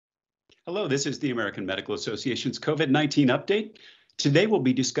Hello, this is the American Medical Association's COVID-19 update. Today we'll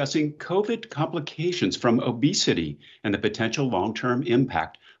be discussing COVID complications from obesity and the potential long-term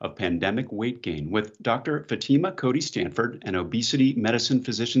impact of pandemic weight gain with Dr. Fatima Cody Stanford, an obesity medicine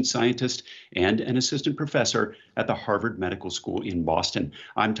physician scientist and an assistant professor at the Harvard Medical School in Boston.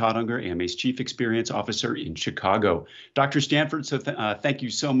 I'm Todd Unger, AMA's Chief Experience Officer in Chicago. Dr. Stanford, thank you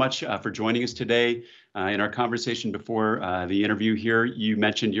so much for joining us today. In our conversation before the interview here, you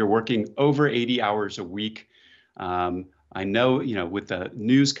mentioned you're working over 80 hours a week. I know, with the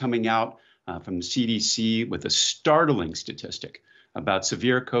news coming out from the CDC with a startling statistic about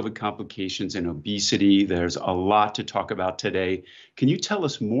severe COVID complications and obesity, there's a lot to talk about today. Can you tell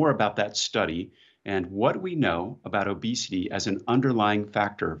us more about that study and what we know about obesity as an underlying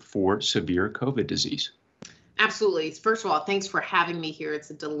factor for severe COVID disease? Absolutely. First of all, thanks for having me here. It's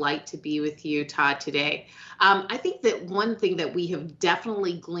a delight to be with you, Todd, today. I think that one thing that we have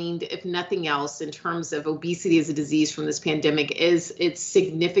definitely gleaned, if nothing else, in terms of obesity as a disease from this pandemic is its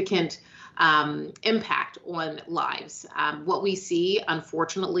significant impact on lives. What we see,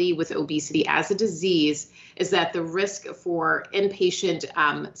 unfortunately, with obesity as a disease is that the risk for inpatient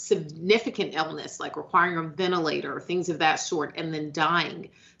significant illness, like requiring a ventilator, things of that sort, and then dying,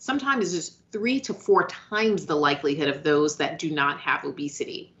 sometimes is 3 to 4 times the likelihood of those that do not have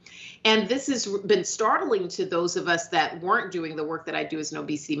obesity. And this has been startling to those of us that weren't doing the work that I do as an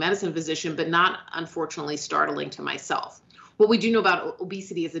obesity medicine physician, but not unfortunately startling to myself. What we do know about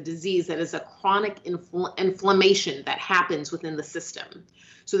obesity as a disease, that is a chronic inflammation that happens within the system.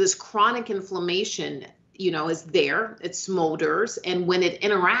 So this chronic inflammation, is there, it smolders, and when it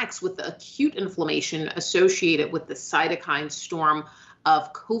interacts with the acute inflammation associated with the cytokine storm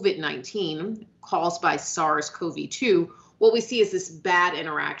of COVID-19 caused by SARS-CoV-2, what we see is this bad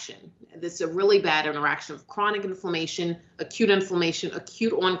interaction. This is a really bad interaction of chronic inflammation, acute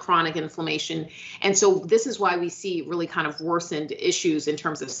on chronic inflammation. And so this is why we see really kind of worsened issues in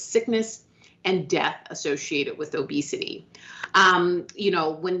terms of sickness and death associated with obesity.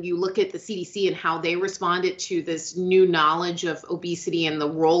 When you look at the CDC and how they responded to this new knowledge of obesity and the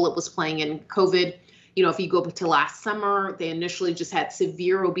role it was playing in COVID, if you go back to last summer, they initially just had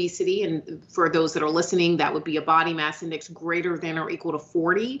severe obesity. And for those that are listening, that would be a body mass index greater than or equal to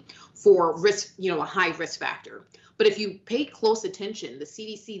 40 for risk, a high risk factor. But if you pay close attention, the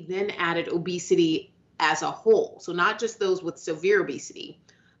CDC then added obesity as a whole. So not just those with severe obesity,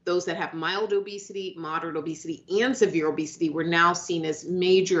 those that have mild obesity, moderate obesity, and severe obesity were now seen as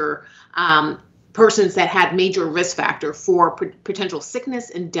major persons that had major risk factor for potential sickness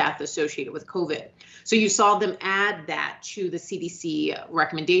and death associated with COVID. So you saw them add that to the CDC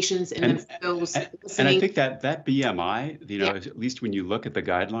recommendations, and then for those listening. And I think that BMI, at least when you look at the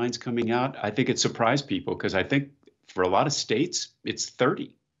guidelines coming out, I think it surprised people because I think for a lot of states, it's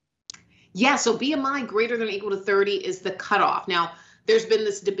 30. Yeah, so BMI greater than or equal to 30 is the cutoff. Now, there's been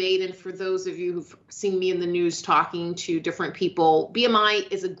this debate, and for those of you who've seen me in the news talking to different people, BMI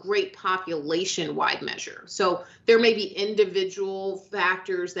is a great population-wide measure. So there may be individual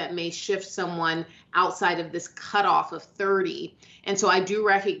factors that may shift someone outside of this cutoff of 30. And so I do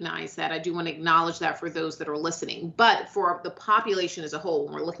recognize that. I do want to acknowledge that for those that are listening. But for the population as a whole,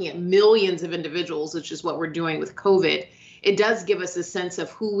 when we're looking at millions of individuals, which is what we're doing with COVID, it does give us a sense of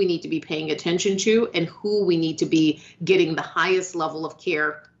who we need to be paying attention to and who we need to be getting the highest level of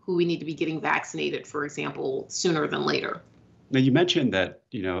care, who we need to be getting vaccinated, for example, sooner than later. Now, you mentioned that,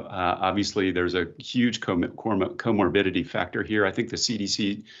 obviously there's a huge comorbidity factor here. I think the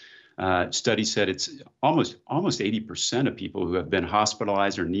CDC study said it's almost 80% of people who have been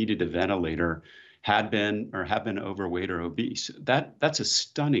hospitalized or needed a ventilator have been overweight or obese. That's a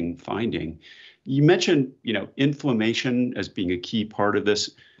stunning finding. You mentioned, inflammation as being a key part of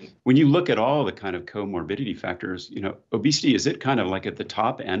this. When you look at all the kind of comorbidity factors, obesity, is it kind of like at the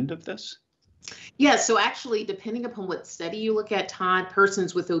top end of this? Yeah, so actually, depending upon what study you look at, Todd,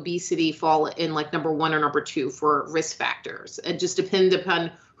 persons with obesity fall in like number 1 or number 2 for risk factors. It just depends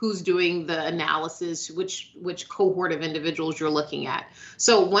upon who's doing the analysis, which cohort of individuals you're looking at.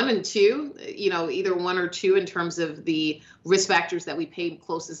 So 1 and 2, either 1 or 2 in terms of the risk factors that we pay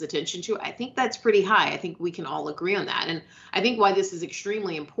closest attention to, I think that's pretty high. I think we can all agree on that. And I think why this is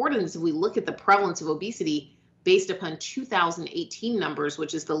extremely important is if we look at the prevalence of obesity based upon 2018 numbers,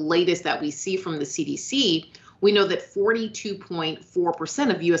 which is the latest that we see from the CDC, we know that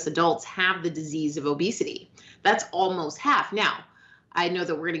 42.4% of US adults have the disease of obesity. That's almost half. Now, I know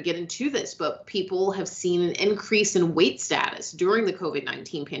that we're going to get into this, but people have seen an increase in weight status during the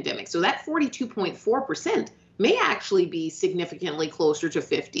COVID-19 pandemic. So that 42.4% may actually be significantly closer to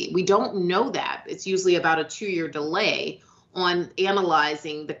 50. We don't know that. It's usually about a 2-year delay on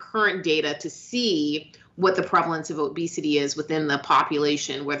analyzing the current data to see what the prevalence of obesity is within the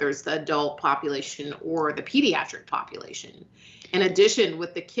population, whether it's the adult population or the pediatric population. In addition,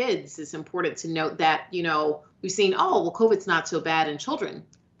 with the kids, it's important to note that, we've seen, oh, well, COVID's not so bad in children.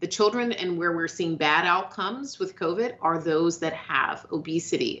 The children and where we're seeing bad outcomes with COVID are those that have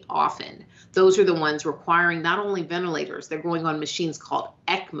obesity often. Those are the ones requiring not only ventilators, they're going on machines called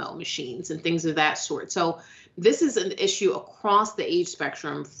ECMO machines and things of that sort. So this is an issue across the age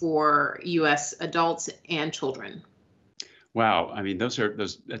spectrum for U.S. adults and children. Wow. I mean, that's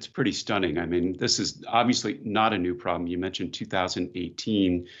pretty stunning. I mean, this is obviously not a new problem. You mentioned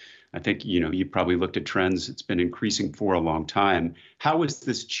 2018. I think, you probably looked at trends. It's been increasing for a long time. How is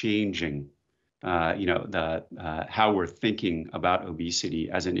this changing, how we're thinking about obesity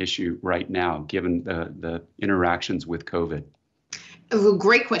as an issue right now, given the interactions with COVID?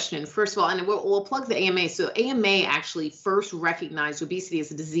 Great question. First of all, and we'll plug the AMA. So AMA actually first recognized obesity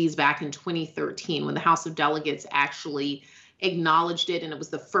as a disease back in 2013 when the House of Delegates actually acknowledged it. And it was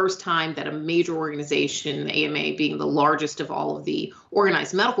the first time that a major organization, the AMA being the largest of all of the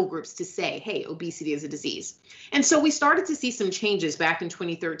organized medical groups, to say, hey, obesity is a disease. And so we started to see some changes back in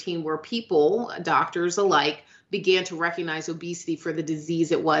 2013 where people, doctors alike, began to recognize obesity for the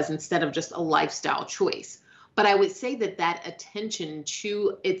disease it was instead of just a lifestyle choice. But I would say that attention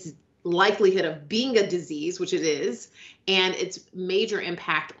to its likelihood of being a disease, which it is, and its major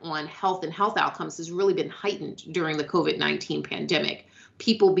impact on health and health outcomes has really been heightened during the COVID-19 pandemic.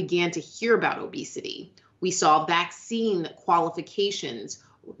 People began to hear about obesity. We saw vaccine qualifications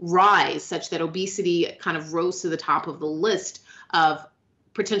rise such that obesity kind of rose to the top of the list of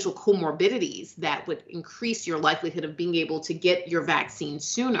potential comorbidities that would increase your likelihood of being able to get your vaccine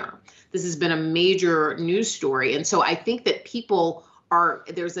sooner. This has been a major news story. And so I think that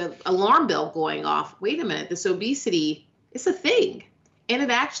there's an alarm bell going off. Wait a minute, this obesity is a thing. And it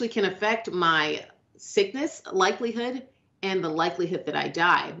actually can affect my sickness likelihood and the likelihood that I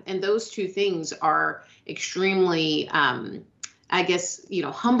die. And those two things are extremely, humbling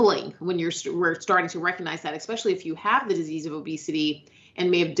when we're starting to recognize that, especially if you have the disease of obesity and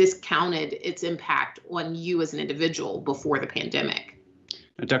may have discounted its impact on you as an individual before the pandemic.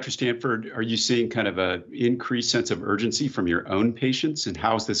 Now, Dr. Stanford, are you seeing kind of an increased sense of urgency from your own patients, and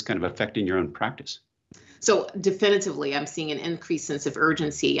how is this kind of affecting your own practice? So definitively, I'm seeing an increased sense of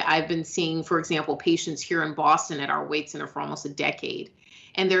urgency. I've been seeing, for example, patients here in Boston at our weight center for almost a decade.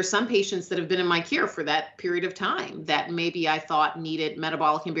 And there are some patients that have been in my care for that period of time that maybe I thought needed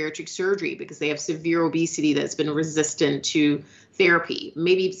metabolic and bariatric surgery because they have severe obesity that's been resistant to therapy.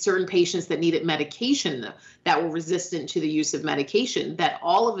 Maybe certain patients that needed medication that were resistant to the use of medication that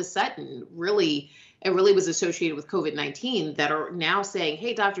all of a sudden it really was associated with COVID-19 that are now saying,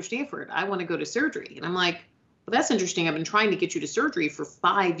 hey, Dr. Stanford, I want to go to surgery. And I'm like, well, that's interesting. I've been trying to get you to surgery for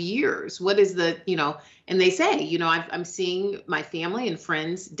 5 years. What is and they say, I'm seeing my family and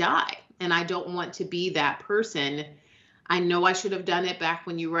friends die, and I don't want to be that person. I know I should have done it back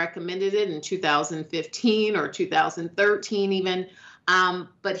when you recommended it in 2015 or 2013 even.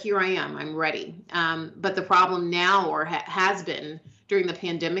 But here I am, I'm ready. But the problem now has been during the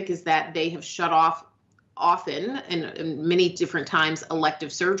pandemic is that they have shut off often and many different times elective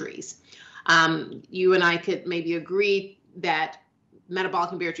surgeries. You and I could maybe agree that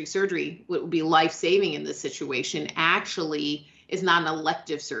metabolic and bariatric surgery would be life-saving in this situation actually is not an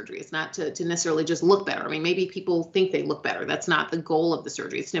elective surgery. It's not to necessarily just look better. I mean, maybe people think they look better. That's not the goal of the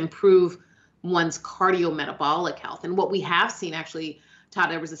surgery. It's to improve one's cardiometabolic health. And what we have seen actually,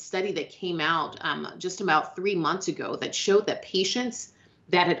 Todd, there was a study that came out just about 3 months ago that showed that patients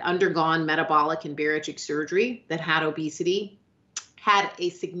that had undergone metabolic and bariatric surgery that had obesity had a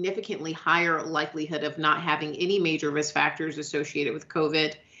significantly higher likelihood of not having any major risk factors associated with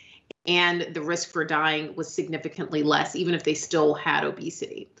COVID, and the risk for dying was significantly less, even if they still had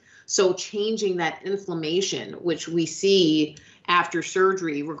obesity. So changing that inflammation, which we see after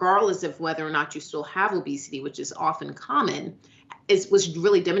surgery, regardless of whether or not you still have obesity, which is often common, was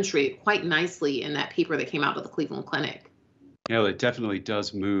really demonstrated quite nicely in that paper that came out of the Cleveland Clinic. It definitely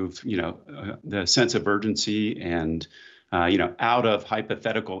does move, the sense of urgency and out of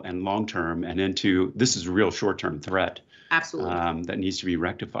hypothetical and long-term and into this is a real short-term threat. Absolutely. That needs to be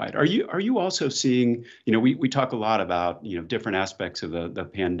rectified. Are you also seeing, we talk a lot about, different aspects of the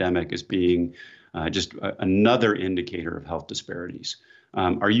pandemic as being just another indicator of health disparities.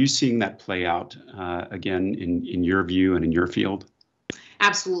 Are you seeing that play out again in your view and in your field?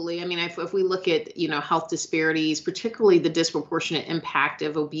 Absolutely. I mean, if we look at, health disparities, particularly the disproportionate impact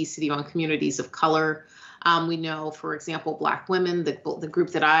of obesity on communities of color, We know, for example, Black women, the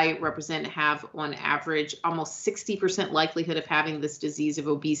group that I represent, have on average almost 60% likelihood of having this disease of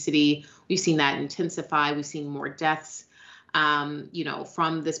obesity. We've seen that intensify. We've seen more deaths,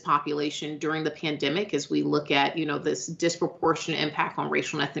 from this population during the pandemic as we look at, this disproportionate impact on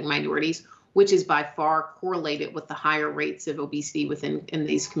racial and ethnic minorities, which is by far correlated with the higher rates of obesity in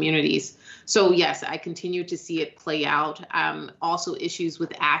these communities. So yes, I continue to see it play out. Also issues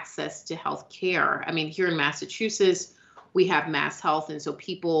with access to health care. I mean, here in Massachusetts, we have Mass Health. And so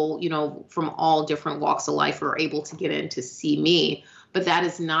people, from all different walks of life are able to get in to see me. But that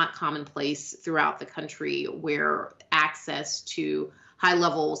is not commonplace throughout the country, where access to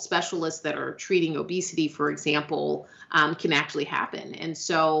high-level specialists that are treating obesity, for example, can actually happen. And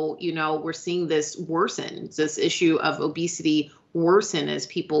so, we're seeing this worsen, this issue of obesity worsen as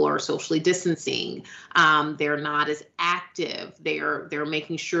people are socially distancing. They're not as active. They're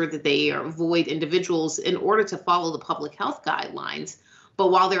making sure that they avoid individuals in order to follow the public health guidelines.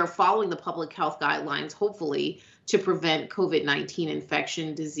 But while they're following the public health guidelines, hopefully to prevent COVID-19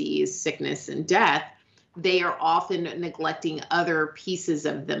 infection, disease, sickness, and death, they are often neglecting other pieces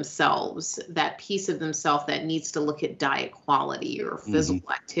of themselves, that piece of themselves that needs to look at diet quality or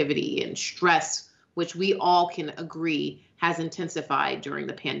physical activity and stress, which we all can agree has intensified during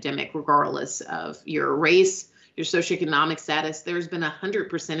the pandemic, regardless of your race, your socioeconomic status. There's been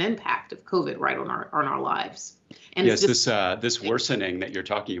 100% impact of COVID right on our lives. And yes, this worsening that you're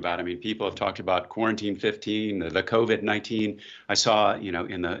talking about. I mean, people have talked about quarantine 15, the COVID-19. I saw, in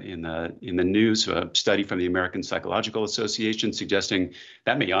the news, a study from the American Psychological Association suggesting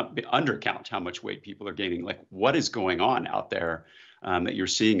that may undercount how much weight people are gaining. Like, what is going on out there that you're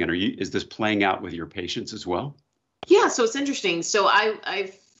seeing, and is this playing out with your patients as well? Yeah, so it's interesting. So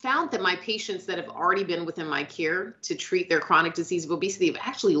I've found that my patients that have already been within my care to treat their chronic disease of obesity have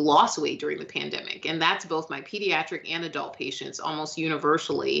actually lost weight during the pandemic. And that's both my pediatric and adult patients, almost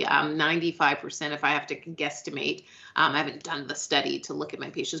universally, 95%, if I have to guesstimate. I haven't done the study to look at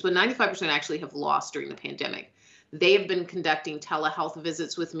my patients, but 95% actually have lost during the pandemic. They have been conducting telehealth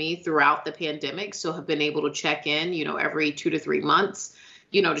visits with me throughout the pandemic, so have been able to check in, every 2 to 3 months,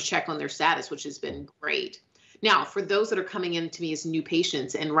 to check on their status, which has been great. Now, for those that are coming in to me as new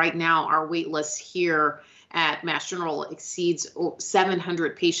patients, and right now our wait list here at Mass General exceeds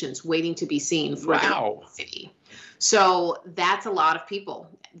 700 patients waiting to be seen for obesity. So that's a lot of people.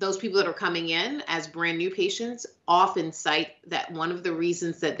 Those people that are coming in as brand new patients often cite that one of the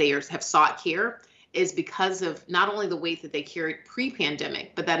reasons that they have sought care is because of not only the weight that they carried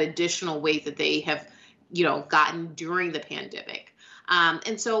pre-pandemic, but that additional weight that they have, gotten during the pandemic.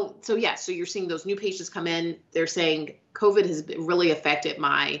 And so you're seeing those new patients come in. They're saying COVID has really affected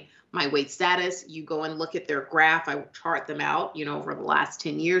my weight status. You go and look at their graph. I chart them out, over the last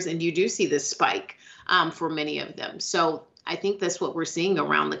 10 years, and you do see this spike for many of them. So I think that's what we're seeing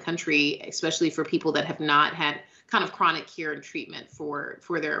around the country, especially for people that have not had kind of chronic care and treatment for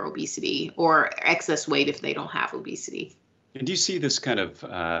their obesity or excess weight if they don't have obesity. And do you see this kind of,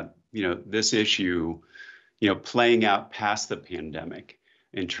 this issue, playing out past the pandemic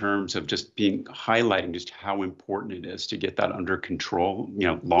in terms of just highlighting just how important it is to get that under control,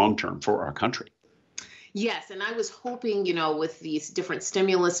 long term for our country? Yes, and I was hoping, with these different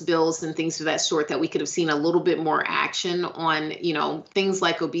stimulus bills and things of that sort, that we could have seen a little bit more action on, things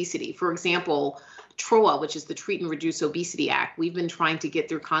like obesity. For example, TROA, which is the Treat and Reduce Obesity Act, we've been trying to get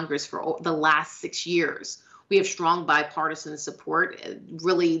through Congress for the last 6 years. We have strong bipartisan support.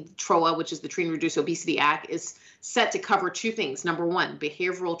 Really, TROA, which is the Treat and Reduce Obesity Act, is set to cover two things. Number one,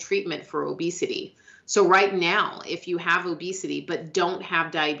 behavioral treatment for obesity. So right now, if you have obesity but don't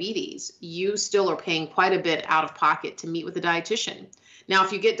have diabetes, you still are paying quite a bit out of pocket to meet with a dietitian. Now,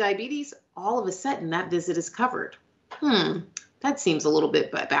 if you get diabetes, all of a sudden that visit is covered. That seems a little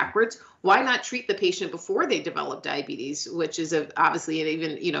bit backwards. Why not treat the patient before they develop diabetes, which is obviously an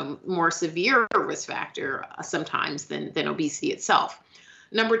even more severe risk factor sometimes than obesity itself.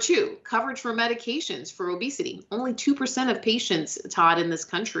 Number two, coverage for medications for obesity. Only 2% of patients, Todd, in this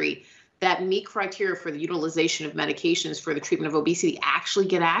country that meet criteria for the utilization of medications for the treatment of obesity actually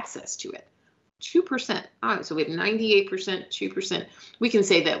get access to it. 2%. All right, so we have 98%, 2%. We can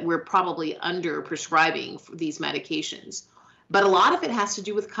say that we're probably under prescribing for these medications. But a lot of it has to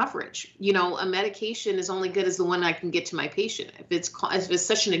do with coverage. A medication is only good as the one I can get to my patient. If it's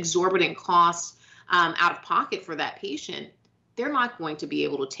such an exorbitant cost out of pocket for that patient, they're not going to be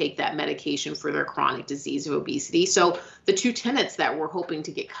able to take that medication for their chronic disease of obesity. So the two tenets that we're hoping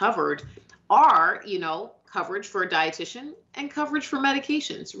to get covered are, coverage for a dietitian and coverage for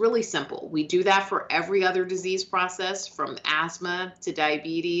medications. Really simple. We do that for every other disease process, from asthma to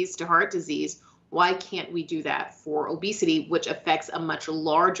diabetes to heart disease. Why can't we do that for obesity, which affects a much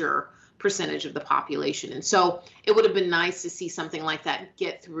larger percentage of the population? And so it would have been nice to see something like that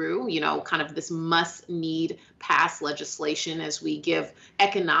get through, kind of this must need pass legislation as we give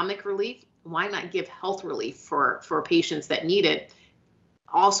economic relief. Why not give health relief for patients that need it?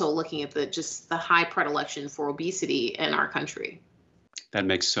 Also looking at the high predilection for obesity in our country. That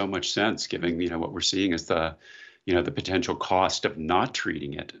makes so much sense, given what we're seeing is the potential cost of not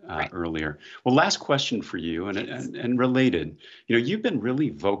treating it Right. earlier. Well, last question for you, and related. You've been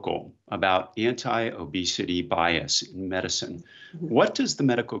really vocal about anti-obesity bias in medicine. Mm-hmm. What does the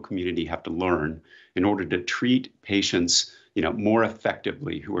medical community have to learn in order to treat patients, more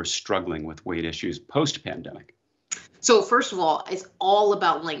effectively who are struggling with weight issues post-pandemic? So first of all, it's all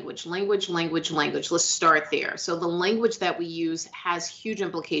about language. Let's start there. So the language that we use has huge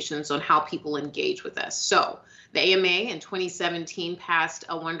implications on how people engage with us. So the AMA in 2017 passed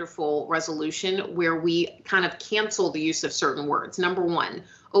a wonderful resolution where we kind of canceled the use of certain words. Number one,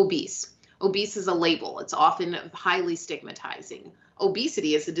 obese. Obese is a label. It's often highly stigmatizing.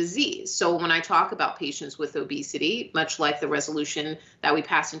 Obesity is a disease. So when I talk about patients with obesity, much like the resolution that we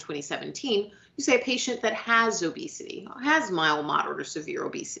passed in 2017, you say a patient that has obesity, has mild, moderate, or severe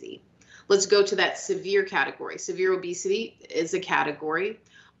obesity. Let's go to that severe category. Severe obesity is a category,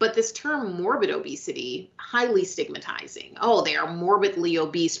 but this term morbid obesity, highly stigmatizing. Oh, they are a morbidly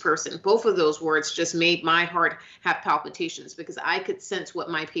obese person. Both of those words just made my heart have palpitations because I could sense what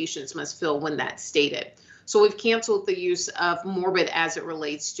my patients must feel when that's stated. So we've canceled the use of morbid as it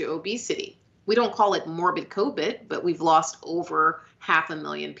relates to obesity. We don't call it morbid COVID, but we've lost over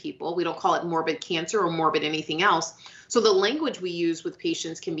 500,000 people. We don't call it morbid cancer or morbid anything else. So the language we use with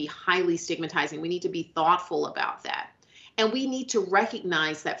patients can be highly stigmatizing. We need to be thoughtful about that. And we need to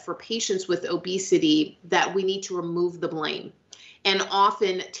recognize that for patients with obesity, that we need to remove the blame and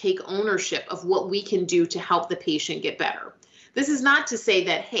often take ownership of what we can do to help the patient get better. This is not to say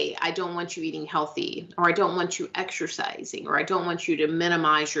that, hey, I don't want you eating healthy, or I don't want you exercising, or I don't want you to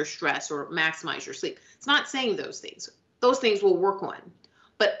minimize your stress or maximize your sleep. It's not saying those things. Those things we'll work on.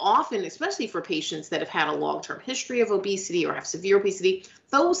 But often, especially for patients that have had a long-term history of obesity or have severe obesity,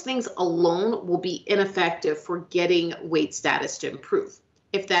 those things alone will be ineffective for getting weight status to improve.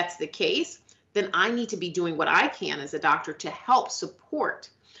 If that's the case, then I need to be doing what I can as a doctor to help support.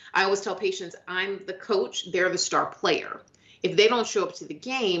 I always tell patients, I'm the coach, they're the star player. If they don't show up to the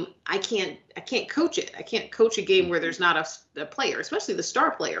game, I can't coach it. I can't coach a game where there's not a player, especially the star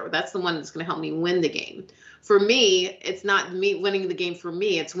player. That's the one that's going to help me win the game. For me, it's not me winning the game for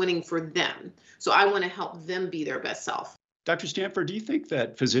me, it's winning for them. So I want to help them be their best self. Dr. Stanford, do you think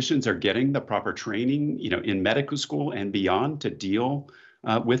that physicians are getting the proper training, in medical school and beyond to deal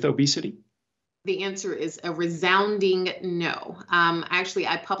with obesity? The answer is a resounding no. Actually,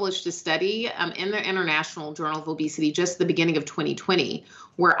 I published a study in the International Journal of Obesity just the beginning of 2020,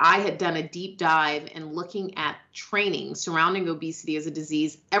 where I had done a deep dive in looking at training surrounding obesity as a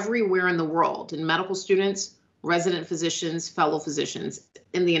disease everywhere in the world, in medical students, resident physicians, fellow physicians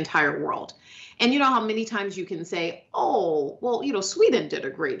in the entire world. And you know how many times you can say, oh, well, Sweden did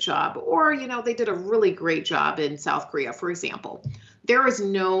a great job, or, they did a really great job in South Korea, for example. There is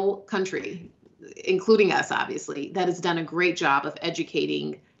no country, including us, obviously, that has done a great job of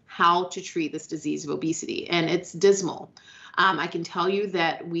educating how to treat this disease of obesity. And it's dismal. I can tell you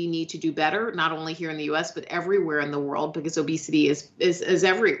that we need to do better, not only here in the US, but everywhere in the world, because obesity is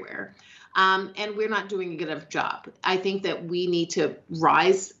everywhere. And we're not doing a good enough job. I think that we need to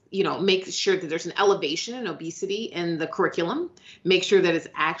rise, make sure that there's an elevation in obesity in the curriculum, make sure that it's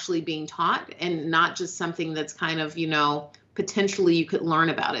actually being taught and not just something that's kind of, potentially you could learn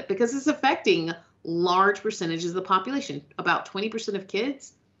about it, because it's affecting large percentages of the population, about 20% of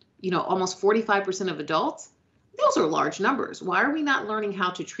kids, almost 45% of adults. Those are large numbers. Why are we not learning how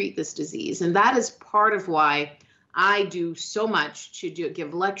to treat this disease? And that is part of why I do so much to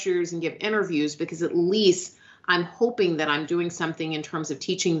give lectures and give interviews, because at least I'm hoping that I'm doing something in terms of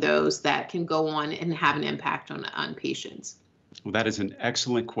teaching those that can go on and have an impact on patients. Well, that is an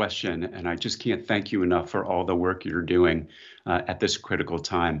excellent question, and I just can't thank you enough for all the work you're doing at this critical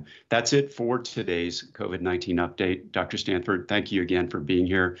time. That's it for today's COVID-19 update. Dr. Stanford, thank you again for being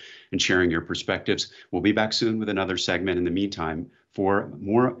here and sharing your perspectives. We'll be back soon with another segment. In the meantime, for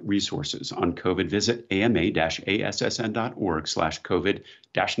more resources on COVID, visit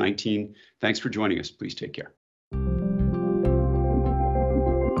ama-assn.org/COVID-19. Thanks for joining us. Please take care.